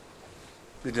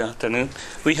Good afternoon.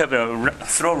 We have a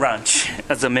throw lunch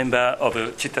as a member of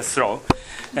Chitta Throw.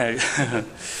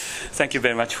 Thank you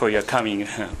very much for your coming.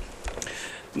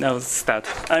 Now start.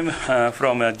 I'm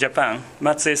from Japan,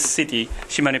 Matsue City,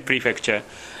 Shimane Prefecture.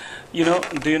 Do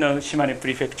you know Shimane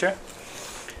Prefecture?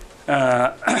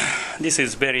 This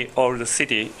is very old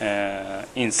city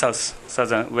in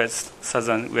southern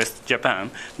west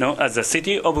Japan, known as the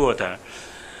City of Water,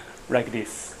 like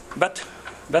this. But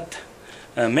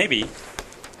maybe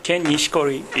Ken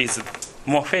Nishikori is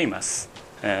more famous.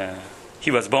 He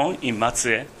was born in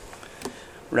Matsue,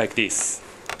 like this.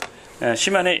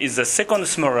 Shimane is the second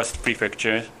smallest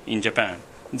prefecture in Japan.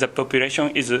 The population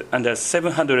is under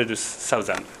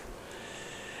 700,000.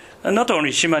 Not only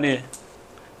Shimane,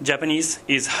 Japanese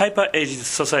is hyper-aged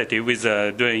society with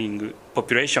a growing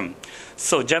population.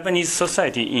 So Japanese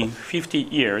society in 50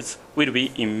 years will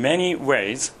be in many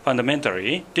ways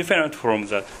fundamentally different from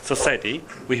the society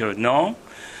we have known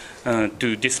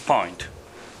to this point.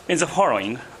 In the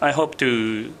following, I hope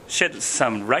to shed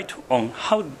some light on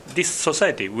how this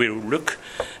society will look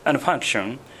and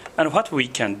function and what we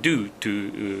can do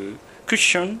to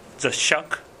cushion the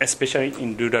shock, especially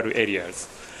in rural areas.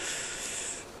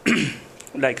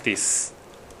 Like this.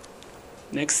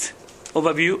 Next,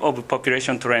 overview of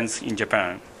population trends in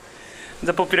Japan.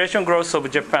 The population growth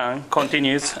of Japan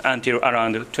continues until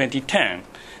around 2010,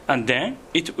 and then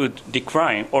it would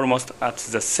decline almost at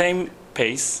the same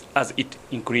pace as it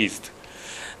increased.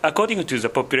 According to the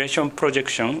population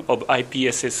projection of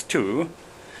IPSS-2,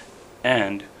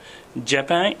 and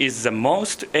Japan is the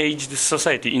most aged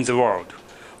society in the world,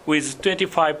 with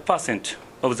 25%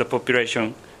 of the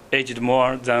population aged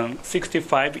more than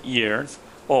 65 years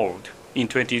old in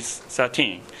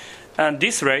 2013. And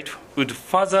this rate would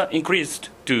further increase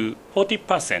to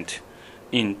 40%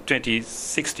 in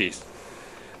 2060,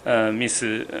 Ms.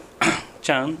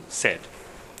 Chan said.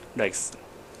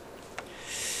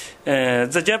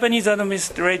 The Japanese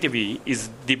administratively is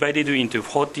divided into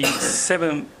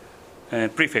 47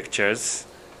 prefectures,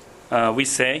 we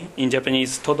say in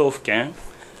Japanese Todofuken,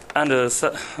 and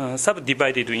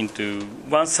subdivided into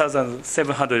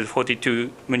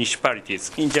 1,742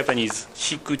 municipalities, in Japanese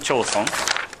Shikuchoson,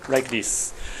 like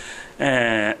this.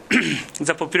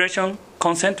 The population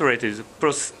concentrated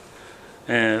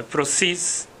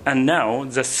proceeds, and now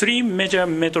the three major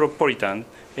metropolitan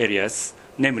areas,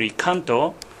 namely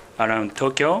Kanto around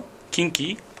Tokyo,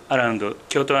 Kinki around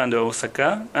Kyoto and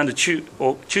Osaka, and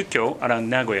Chukyo around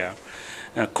Nagoya,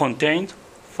 contained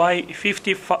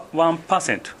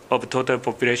 51% of total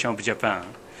population of Japan.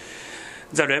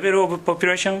 The level of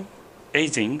population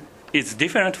aging is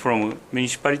different from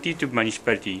municipality to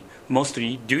municipality,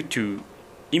 mostly due to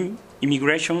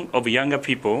immigration of younger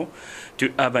people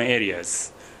to urban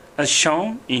areas. As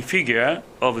shown in figure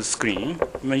of the screen,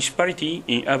 municipalities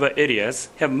in urban areas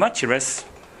have much less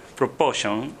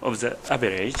proportion of the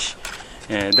average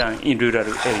than in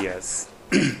rural areas.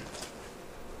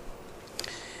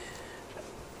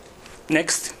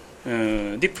 Next,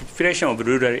 the population of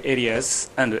rural areas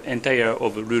and entire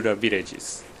of rural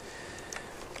villages.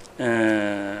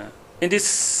 In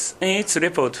its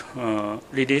report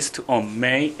released on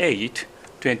May 8,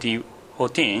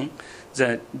 2014,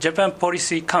 the Japan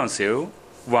Policy Council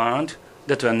warned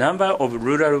that a number of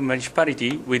rural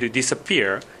municipalities will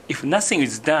disappear if nothing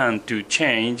is done to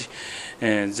change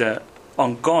the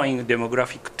ongoing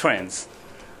demographic trends,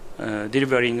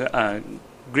 delivering a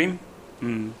grim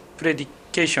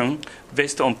prediction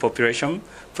based on population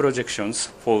projections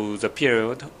for the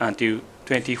period until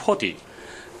 2040.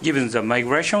 Given the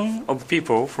migration of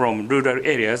people from rural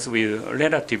areas with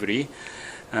relatively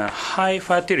high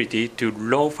fertility to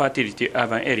low fertility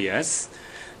urban areas,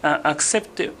 an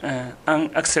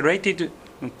accelerated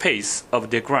pace of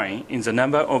decline in the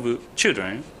number of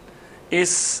children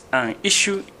is an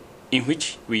issue in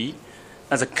which we,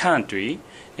 as a country,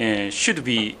 should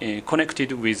be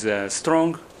connected with a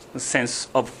strong sense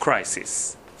of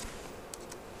crisis.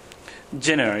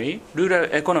 Generally, rural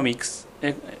economies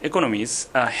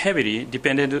are heavily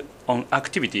dependent on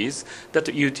activities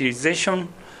that utilization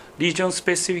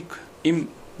region-specific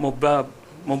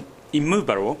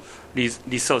immovable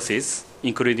resources,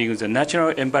 including the natural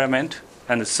environment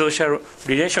and social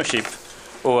relationship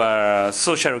or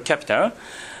social capital,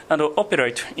 and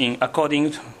operate in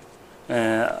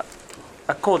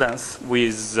accordance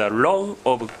with the law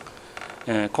of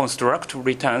construct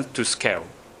returns to scale.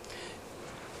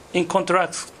 In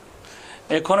contrast,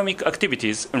 economic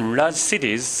activities in large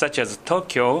cities such as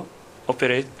Tokyo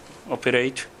operate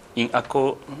in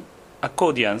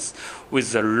accordance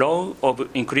with the law of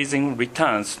increasing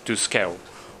returns to scale,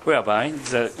 whereby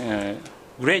the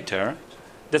greater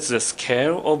that's the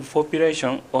scale of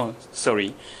population. Oh,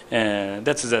 sorry,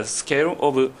 that's the scale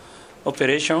of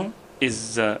operation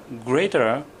is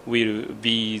greater will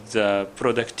be the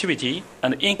productivity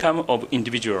and income of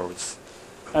individuals.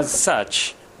 As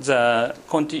such, the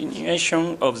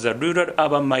continuation of the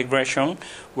rural-urban migration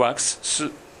works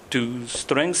to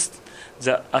strengthen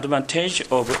the advantage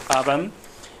of urban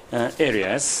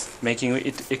areas, making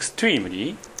it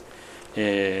extremely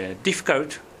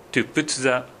difficult to put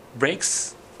the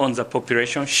brakes on the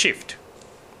population shift.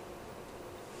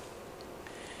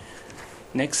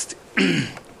 Next,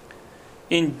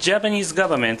 in Japanese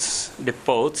government's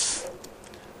reports,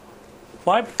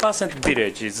 5%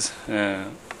 villages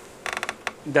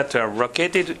that are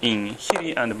located in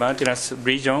hilly and mountainous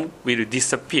region will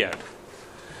disappear.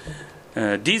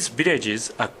 These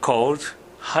villages are called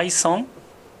haison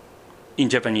in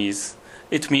Japanese.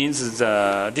 It means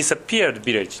the disappeared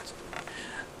village.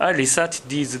 I researched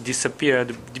these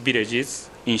disappeared villages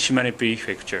in Shimane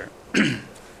Prefecture.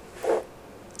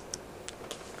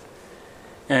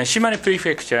 Shimane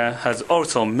Prefecture has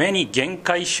also many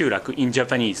genkai shuraku in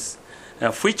Japanese,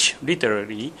 which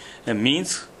literally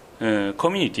means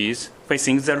communities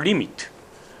facing the limit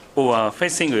or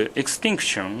facing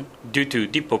extinction due to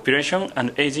depopulation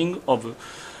and aging of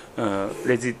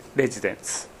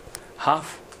residents.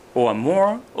 Half or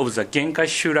more of the genkai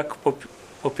shuraku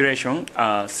population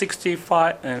are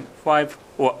 65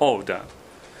 or older.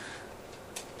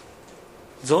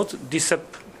 Those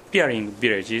disappearing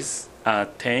villages are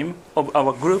theme of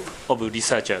our group of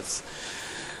researchers.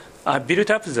 I built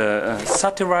up the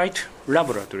satellite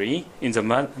laboratory in the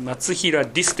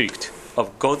Matsuhira district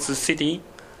of Gozu City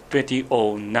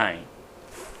 2009.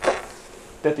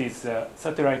 That is the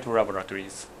satellite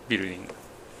laboratories building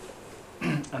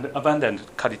and abandoned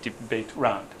cultivate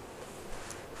land,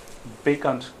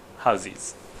 vacant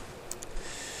houses.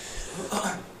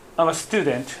 Our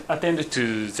students attend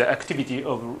to the activity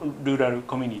of rural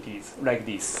communities like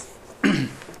this.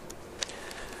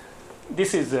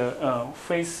 This is the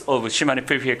face of Shimane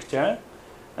Prefecture,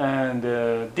 and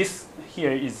this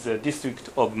here is the district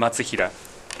of Matsuhira.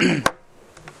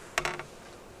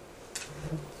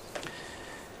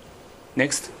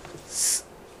 Next,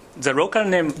 the local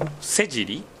name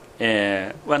Sejiri,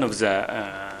 one of the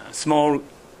small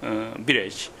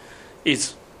village,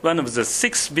 is one of the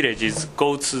 6 villages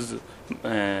Gozu's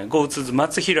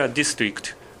Matsuhira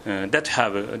district that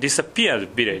have disappeared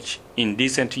village in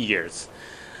recent years.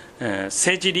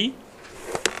 Sejiri,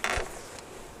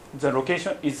 the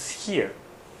location is here.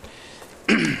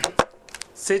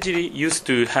 Sejiri used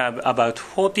to have about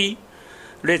 40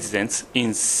 residents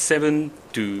in 7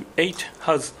 to 8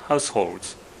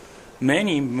 households.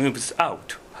 Many moved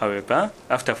out, however,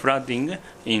 after flooding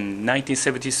in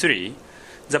 1973.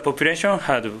 The population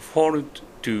had fallen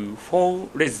to 4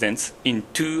 residents in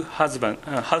 2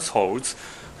 households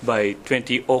by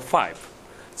 2005.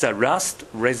 The last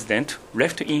resident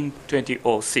left in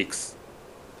 2006.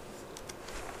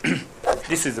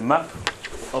 This is a map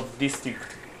of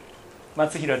district,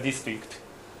 Matsuhira district.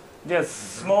 There are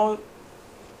small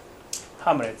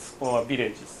hamlets or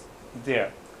villages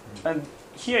there. And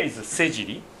here is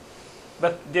Sejiri,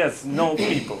 but there's no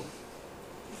people.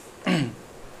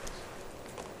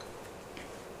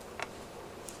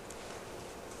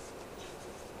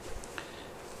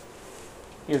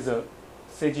 Here's a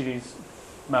Sejiri's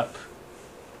map.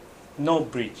 No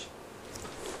bridge.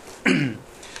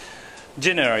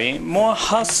 Generally, more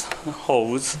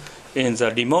households in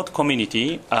the remote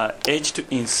community are aged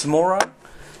in smaller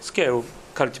scale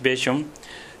cultivation,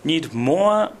 need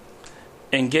more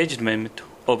engagement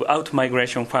of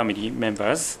out-migration family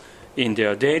members in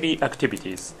their daily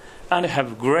activities, and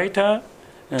have greater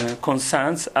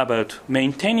concerns about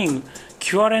maintaining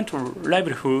current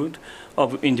livelihood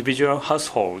of individual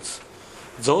households.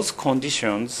 Those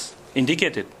conditions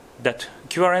indicated that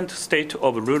current state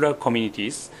of rural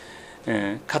communities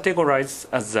categorized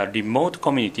as a remote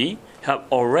community have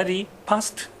already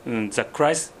passed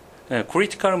the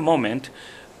critical moment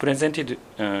presented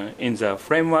in the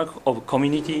framework of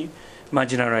community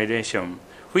marginalization,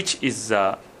 which is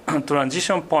the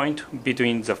transition point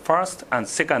between the first and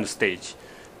second stage.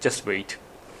 Just wait.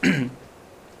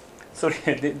 Sorry,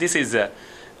 this is a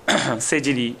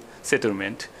Sejiri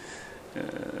settlement,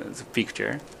 the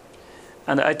picture.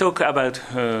 And I talk about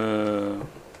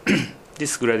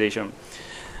this gradation,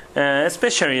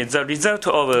 especially the result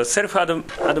of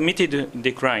self-admitted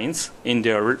declines in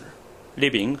their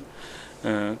living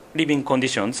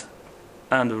conditions,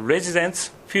 and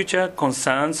residents' future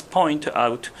concerns point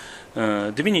out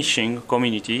diminishing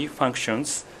community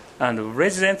functions and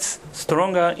residents'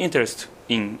 stronger interest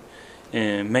in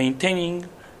maintaining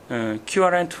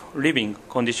current living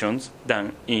conditions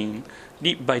than in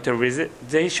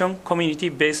revitalization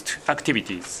community-based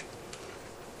activities.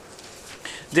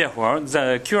 Therefore,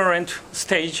 the current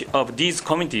stage of these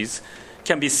communities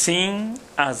can be seen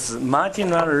as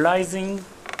marginalizing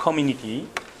community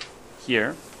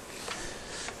here,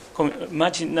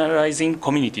 marginalizing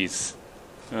communities.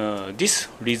 These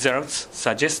results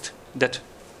suggest that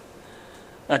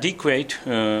adequate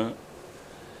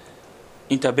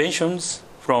interventions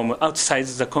from outside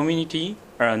the community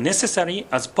are necessary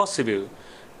as possible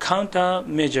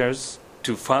countermeasures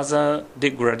to further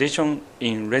degradation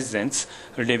in residents'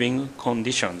 living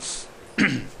conditions.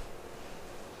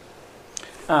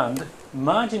 And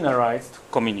marginalized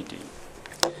community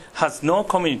has no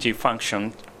community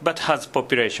function but has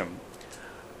population.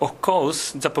 Of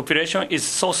course, the population is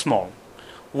so small.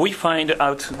 We find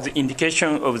out the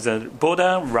indication of the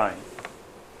border line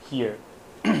here.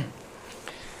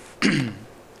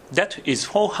 That is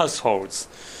 4 households.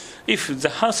 If the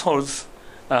households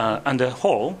are under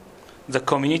whole, the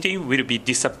community will be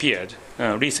disappeared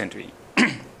recently.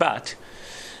 But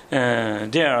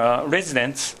there are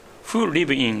residents who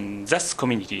live in those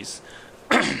communities.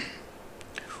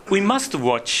 We must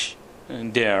watch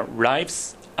their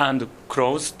lives and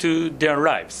close to their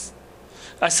lives.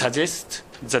 I suggest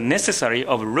the necessary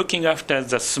of looking after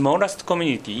the smallest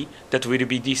community that will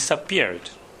be disappeared.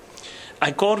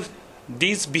 I call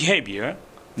this behavior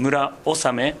mura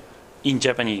osame in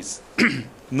Japanese.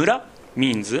 Mura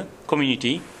means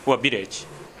community or village,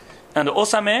 and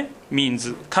osame means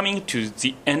coming to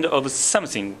the end of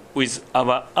something with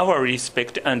our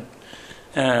respect and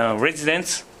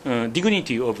residents'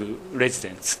 dignity of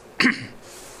residents.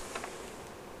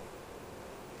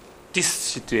 This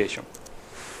situation.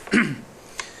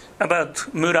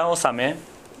 About mura osame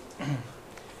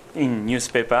in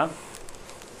newspaper,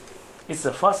 it's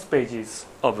the first pages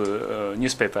of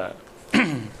newspaper.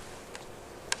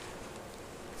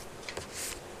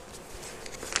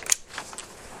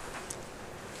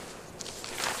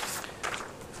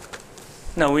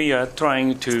 Now we are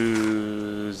trying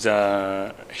to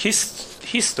the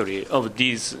history of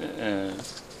these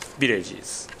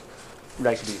villages,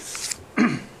 like this.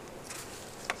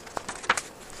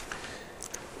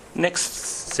 Next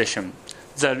session,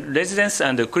 the residents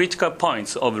and the critical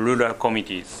points of rural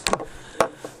communities.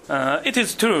 It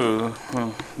is true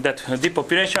that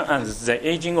depopulation and the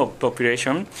aging of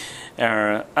population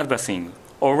are advancing.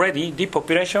 Already,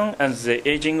 depopulation and the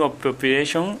aging of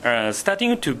population are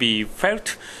starting to be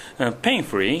felt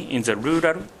painfully in the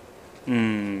rural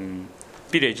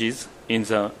villages in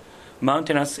the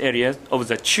mountainous areas of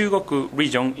the Chugoku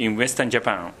region in western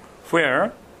Japan,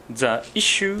 where the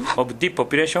issue of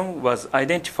depopulation was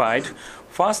identified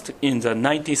first in the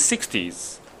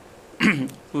 1960s.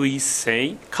 We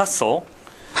say kaso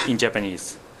in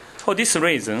Japanese. For this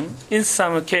reason, in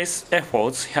some cases,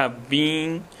 efforts have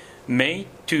been made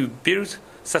to build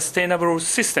sustainable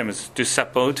systems to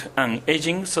support an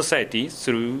aging society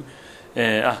through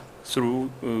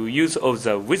use of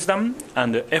the wisdom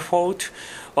and effort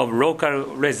of local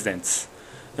residents.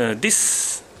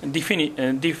 This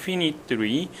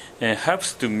definitely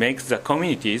helps to make the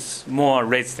communities more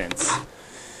residents.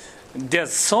 There are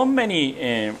so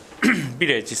many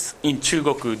villages in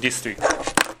Chugoku district.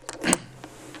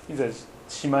 This is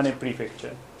Shimane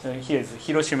prefecture. Here is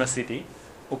Hiroshima city,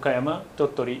 Okayama,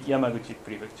 Tottori, Yamaguchi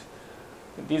prefecture.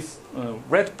 This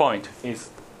red point is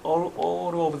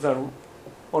all of the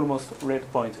almost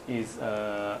red point is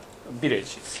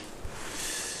villages.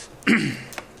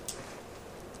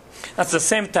 At the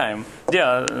same time, there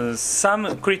are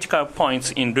some critical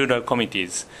points in rural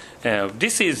communities.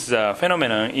 This is a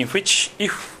phenomenon in which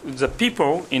if the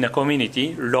people in a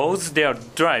community lose their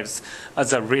drives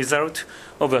as a result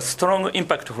of a strong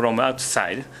impact from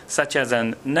outside, such as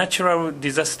a natural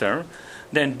disaster,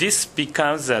 then this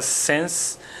becomes a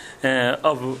sense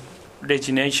of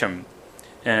resignation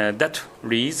that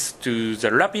leads to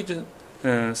the rapid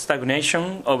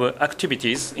stagnation of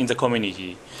activities in the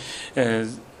community.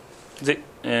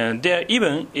 There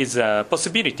even is a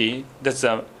possibility that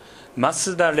the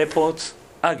Masuda report's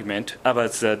argument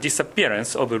about the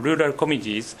disappearance of rural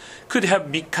communities could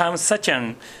have become such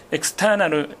an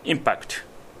external impact.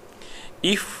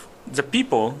 If the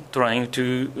people trying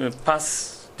to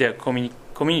pass their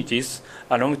communities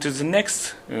along to the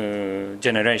next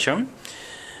generation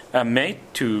are made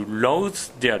to lose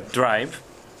their drive,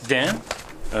 then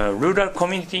rural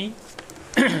community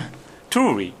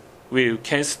truly will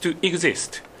cease to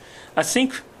exist. I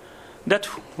think that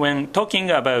when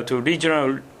talking about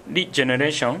regional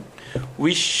regeneration,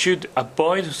 we should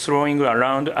avoid throwing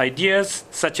around ideas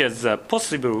such as the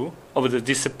possible of the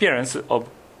disappearance of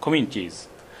communities,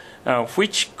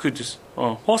 which could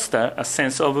foster a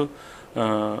sense of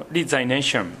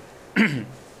resignation.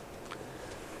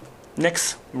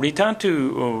 Next, return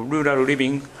to rural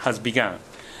living has begun.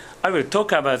 I will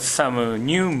talk about some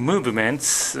new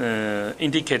movements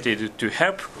indicated to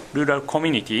help rural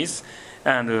communities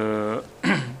and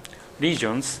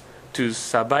regions to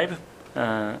survive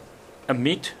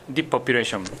amid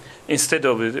depopulation instead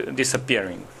of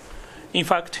disappearing. In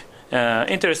fact,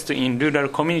 interest in rural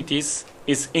communities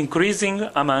is increasing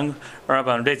among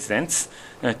urban residents,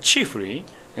 chiefly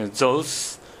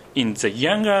those in the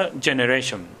younger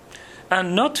generation.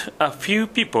 And not a few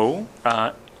people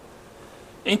are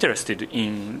interested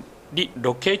in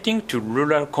relocating to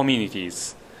rural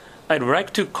communities. I'd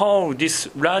like to call this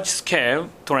large-scale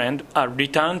trend a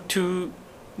return to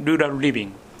rural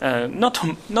living. Not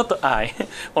I,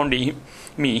 only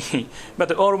me,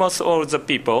 but almost all the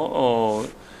people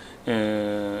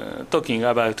talking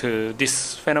about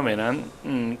this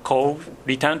phenomenon called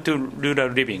return to rural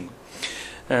living.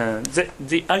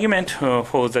 The argument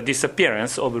for the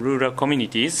disappearance of rural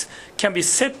communities can be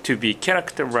said to be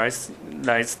characterized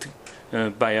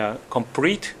by a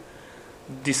complete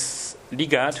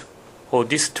disregard for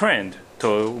this trend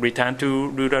to return to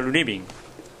rural living.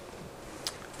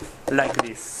 Like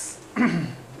this.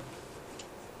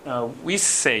 We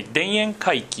say Denyen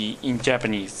Kaiki in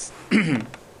Japanese.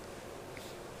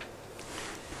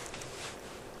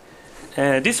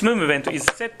 This movement is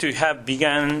said to have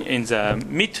begun in the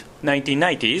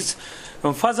mid-1990s.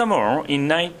 Furthermore, in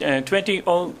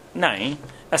 2009,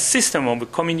 a system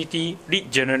of community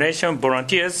regeneration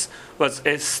volunteers was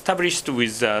established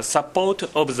with the support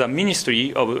of the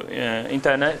Ministry of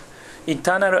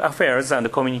Internal Affairs and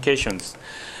Communications.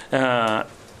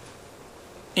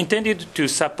 Intended to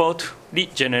support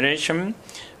regeneration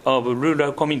of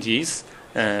rural communities,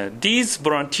 these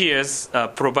volunteers are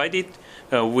provided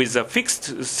with a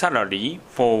fixed salary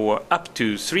for up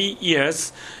to 3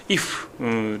 years if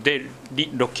they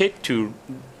relocate to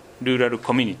rural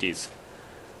communities.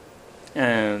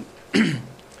 In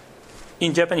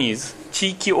Japanese,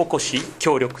 地域おこし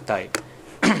協力隊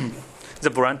the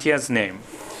volunteer's name.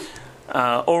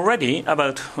 Already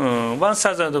about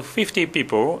 1,050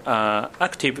 people are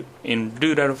active in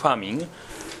rural farming,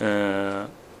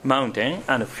 mountain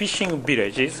and fishing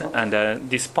villages under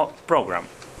this program.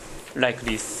 Like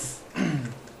this.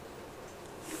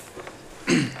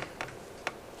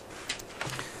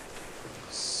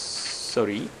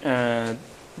 Sorry.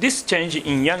 This change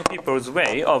in young people's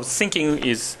way of thinking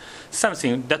is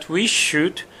something that we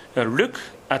should look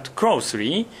at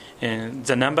closely.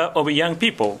 The number of young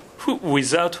people who,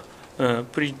 without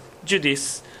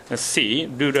prejudice, see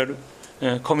rural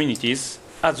communities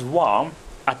as warm,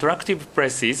 attractive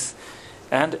places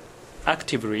and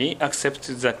actively accept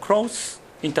the close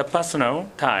interpersonal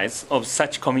ties of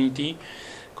such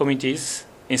communities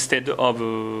instead of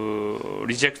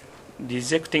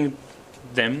rejecting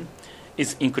them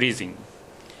is increasing.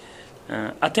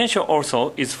 Attention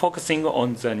also is focusing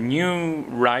on the new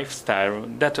lifestyle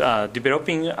that are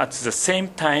developing at the same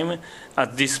time as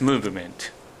this movement.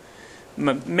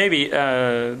 Maybe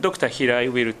Dr.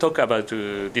 Hirai will talk about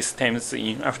these themes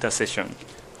in after session.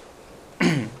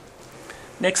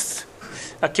 Next,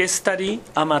 a case study,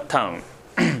 Ama Town.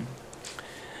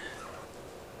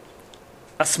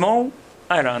 A small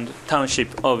island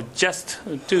township of just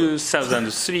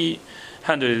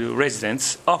 2,300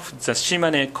 residents off the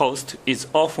Shimane coast is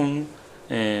often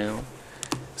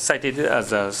cited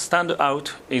as a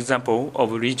standout example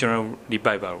of regional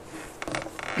revival.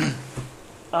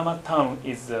 Ama Town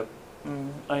is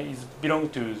belong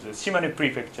to the Shimane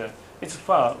prefecture. It's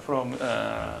far from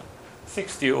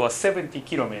 60 or 70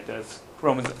 kilometers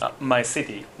from my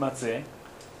city, Matsue,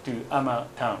 to Ama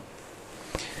Town.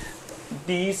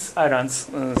 These islands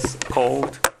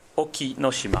called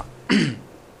Okinoshima.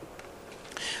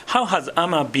 How has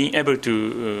Ama been able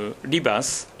to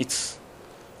reverse its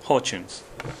fortunes?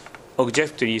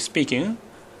 Objectively speaking,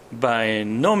 by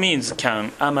no means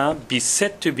can Ama be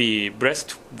said to be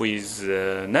blessed with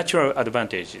natural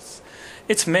advantages.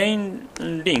 Its main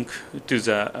link to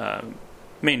the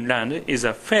mainland is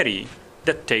a ferry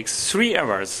that takes 3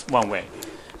 hours one way.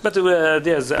 But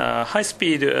there's a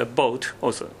high-speed boat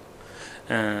also.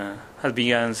 Has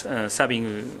begun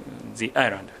serving the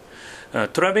island.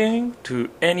 Traveling to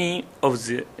any of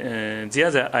the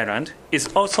other island is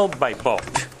also by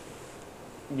boat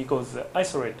because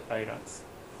isolated islands.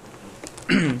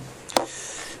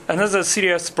 Another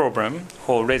serious problem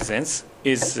for residents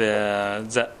is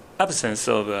the absence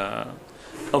of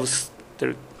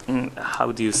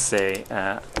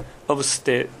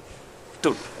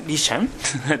obstetrician,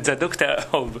 the doctor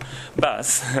of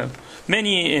birth.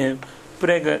 Many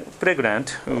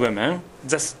pregnant women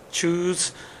thus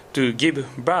choose to give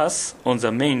birth on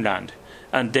the mainland,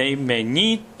 and they may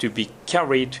need to be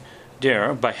carried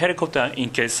there by helicopter in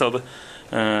case of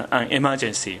an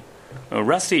emergency.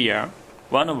 Last year,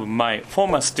 one of my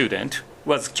former students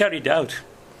was carried out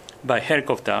by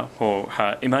helicopter for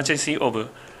her emergency of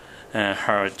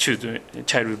her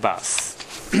childbirth.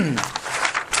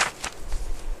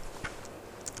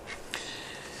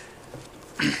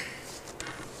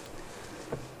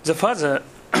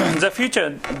 The future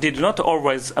did not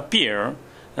always appear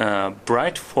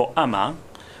bright for Ama,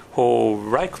 who,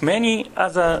 like many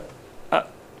other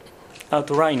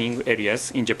outlying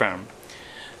areas in Japan,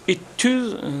 it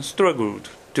too struggled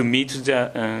to meet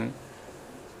the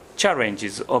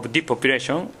challenges of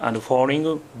depopulation and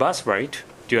falling birth rate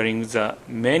during the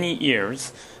many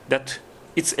years that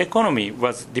its economy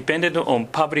was dependent on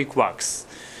public works.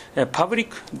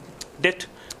 Public debt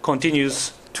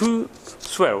continues to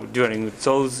swell during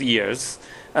those years,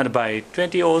 and by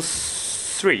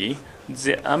 2003,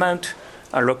 the amount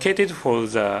allocated for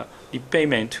the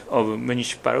repayment of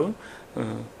municipal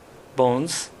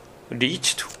bonds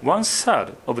reached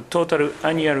 1/3 of total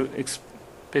annual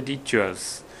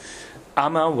expenditures.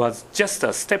 Ama was just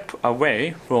a step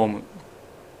away from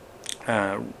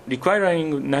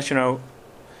requiring national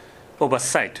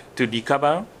oversight to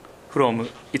recover from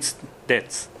its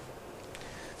debts.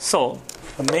 So,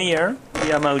 Mayor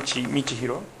Yamauchi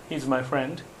Michihiro, he's my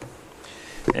friend,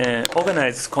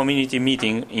 organized community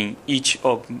meeting in each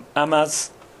of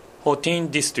Ama's 14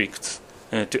 districts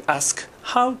to ask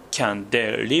how can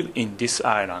they live in this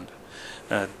island.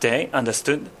 They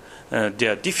understood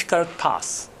their difficult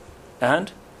path,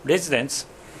 and residents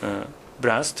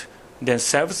braced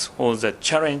themselves for the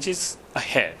challenges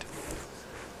ahead.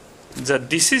 The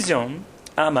decision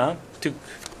Ama took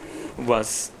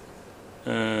was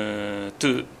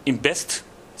to invest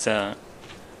the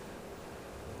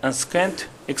unscant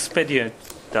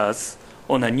expenditures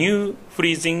on a new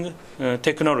freezing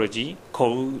technology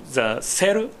called the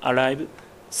cell-alive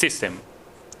system.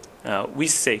 We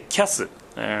say CAS,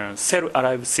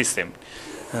 cell-alive system.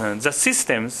 The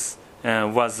systems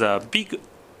was a big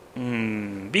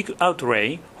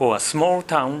outlay for a small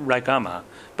town like Ama,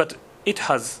 but it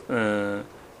has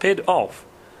paid off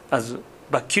as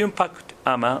vacuum-packed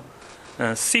Ama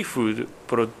seafood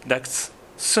products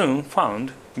soon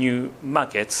found new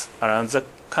markets around the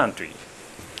country.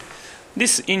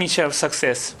 This initial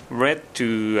success led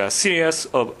to a series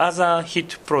of other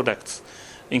hit products,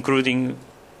 including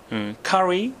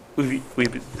curry with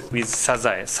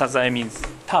sazae. Sazae means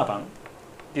turban.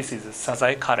 This is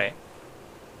sazae curry.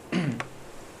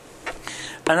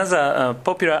 Another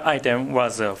popular item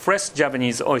was a fresh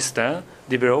Japanese oyster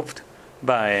developed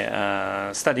by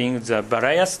studying the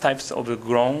various types of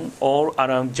grown all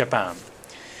around Japan.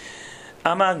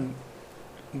 Ama-grown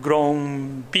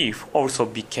beef also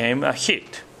became a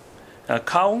hit.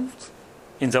 Cows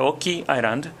in the Oki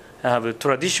Island have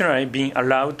traditionally been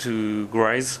allowed to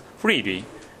graze freely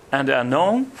and are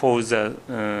known for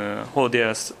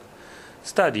their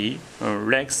sturdy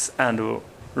legs and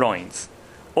loins.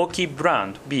 Oki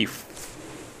brand beef.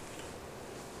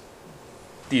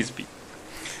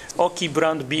 Oki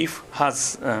brand beef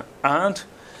has earned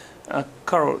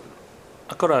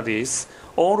accolades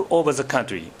all over the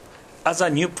country. Other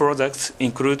new products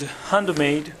include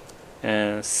handmade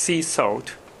sea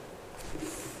salt,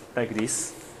 like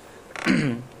this,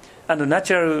 and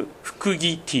natural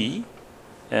fukugi tea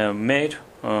made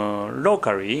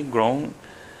locally grown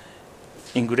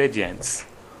ingredients.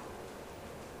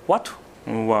 What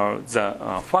were the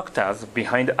factors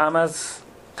behind Ama's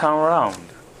turnaround?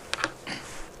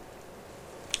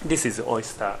 This is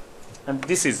oyster, and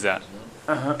this is the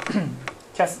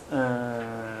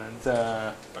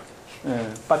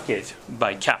package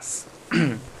by CAS.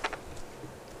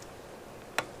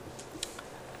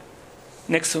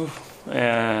 Next,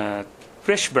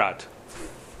 fresh blood.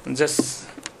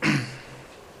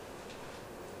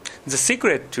 The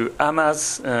secret to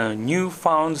Ama's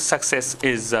newfound success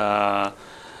is the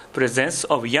presence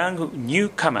of young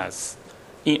newcomers.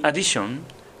 In addition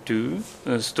to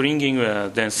stringing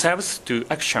themselves to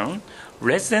action,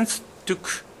 residents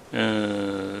took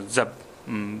the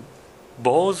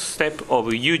bold step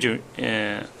of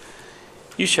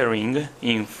ushering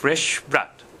in fresh blood.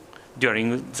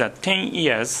 During the 10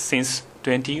 years since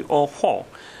 2004,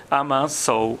 Ama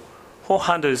saw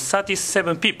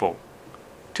 437 people,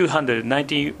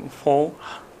 294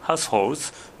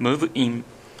 households move in.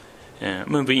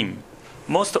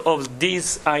 Most of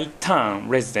these I-Town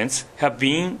residents have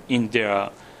been in their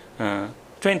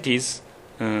 20s,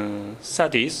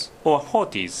 30s, or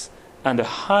 40s, and a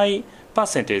high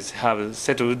percentage have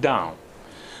settled down.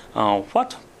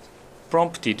 What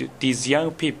prompted these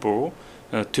young people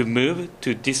to move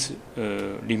to this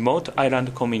remote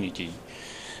island community?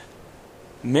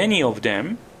 Many of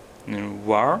them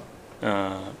were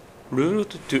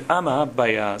lured to Ama by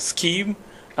a scheme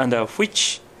under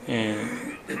which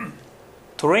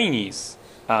trainees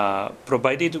are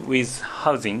provided with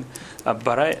housing, a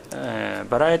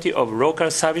variety of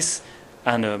local service,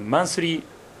 and a monthly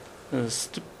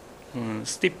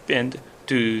stipend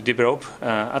to develop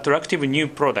attractive new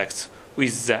products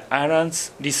with the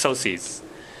island's resources.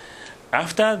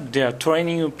 After their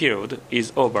training period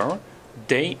is over,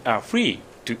 they are free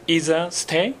to either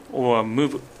stay or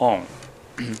move on.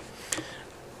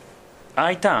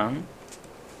 I-Turn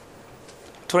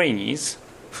trainees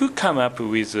who come up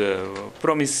with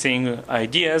promising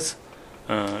ideas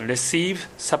receive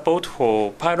support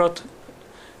for pilot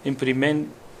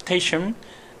implementation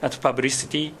at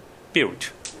publicity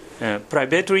built,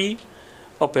 privately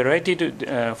operated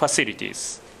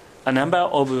facilities. A number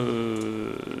of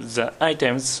the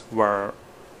items were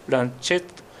launched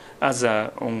as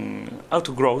an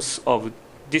outgrowth of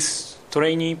this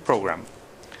trainee program.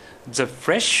 The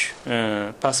fresh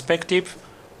perspective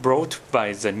brought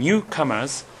by the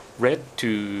newcomers led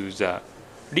to the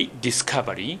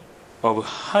rediscovery of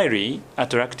highly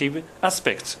attractive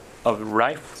aspects of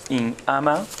life in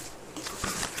Ama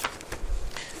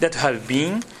that had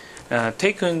been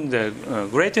taken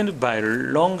granted by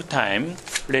long-time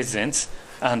residents,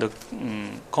 and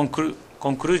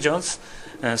conclusions,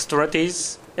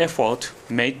 strategies, effort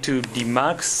made to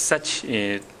remark such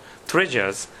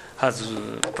treasures has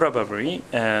probably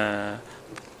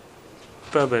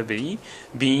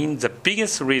been the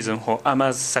biggest reason for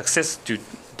Ama's success to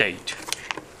date.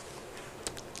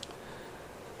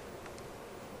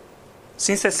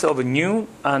 Synthesis of new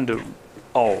and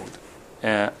old.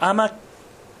 Ama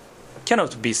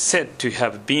cannot be said to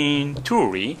have been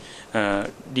truly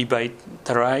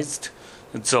revitalized,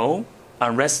 though,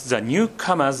 unless the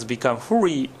newcomers become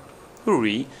fully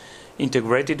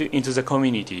integrated into the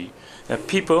community.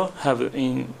 People have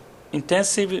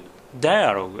intensive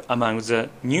dialogue among the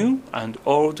new and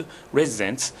old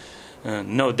residents,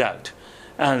 no doubt,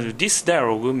 and this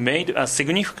dialogue made a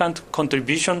significant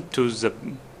contribution to the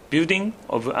building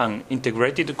of an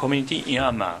integrated community in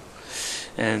Ama.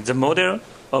 The model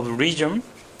of regional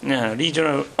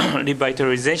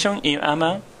revitalization in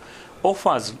Ama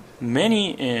offers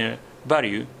many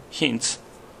value hints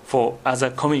for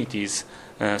other communities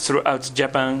throughout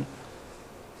Japan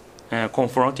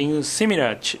confronting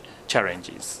similar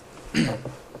challenges.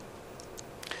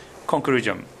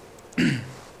 Conclusion.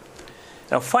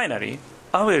 Finally,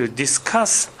 I will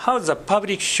discuss how the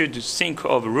public should think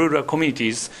of rural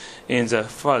communities in the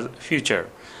future.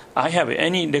 I have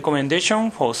any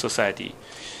recommendation for society.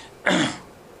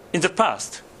 In the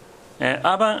past,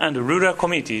 urban and rural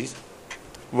communities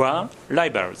were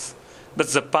rivals, but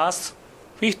the past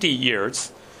 50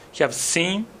 years have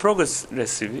seen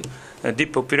progressive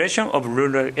depopulation of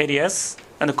rural areas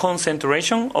and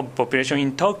concentration of population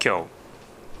in Tokyo.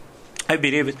 I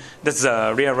believe that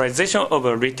the realization of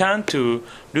a return to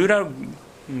rural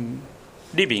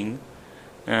living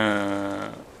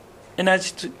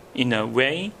emerged in a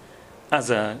way as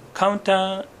a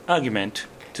counter-argument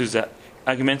to the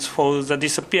arguments for the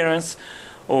disappearance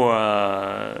or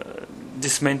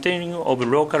dismantling of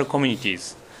local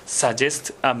communities,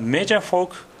 suggests a major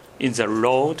fork in the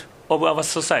road of our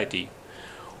society.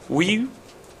 We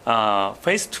are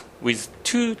faced with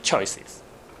two choices.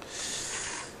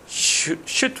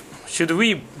 Should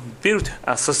we build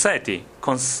a society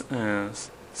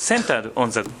centered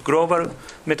on the global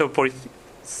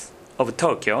metropolis of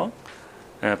Tokyo,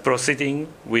 proceeding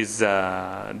with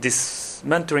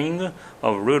dismantling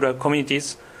of rural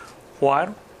communities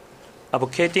while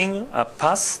advocating a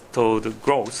path toward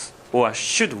growth, or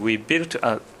should we build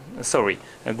a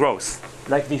growth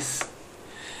like this?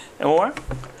 Or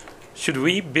should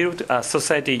we build a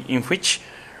society in which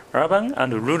urban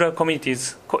and rural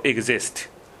communities coexist,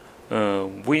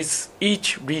 with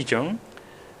each region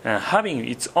having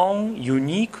its own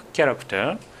unique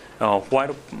character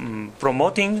while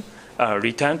promoting a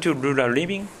return to rural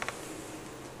living?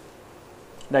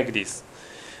 Like this.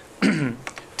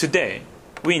 Today,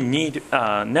 we need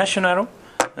a national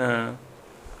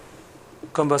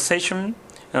conversation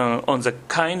on the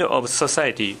kind of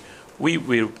society we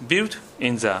will build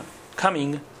in the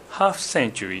coming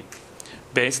half-century,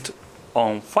 based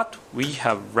on what we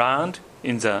have learned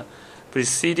in the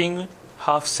preceding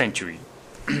half-century.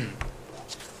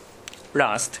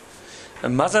 Last,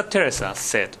 Mother Teresa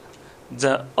said,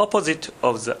 "The opposite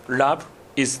of the love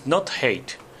is not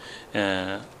hate,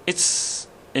 it's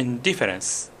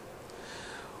indifference."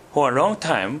 For a long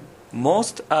time,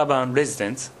 most urban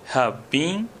residents have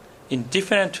been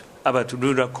indifferent about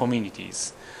rural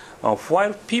communities,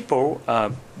 while people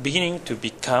are beginning to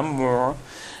become more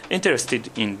interested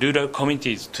in rural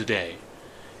communities today.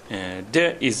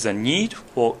 There is a need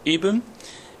for even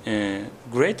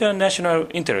greater national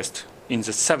interest in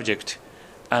the subject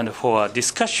and for a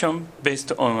discussion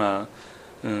based on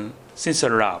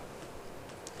sincere love.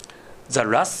 The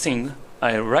last thing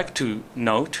I would like to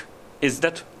note is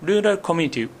that rural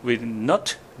community will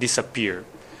not disappear.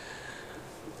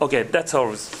 Okay, that's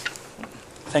all.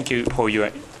 Thank you for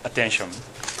your attention.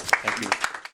 Thank you.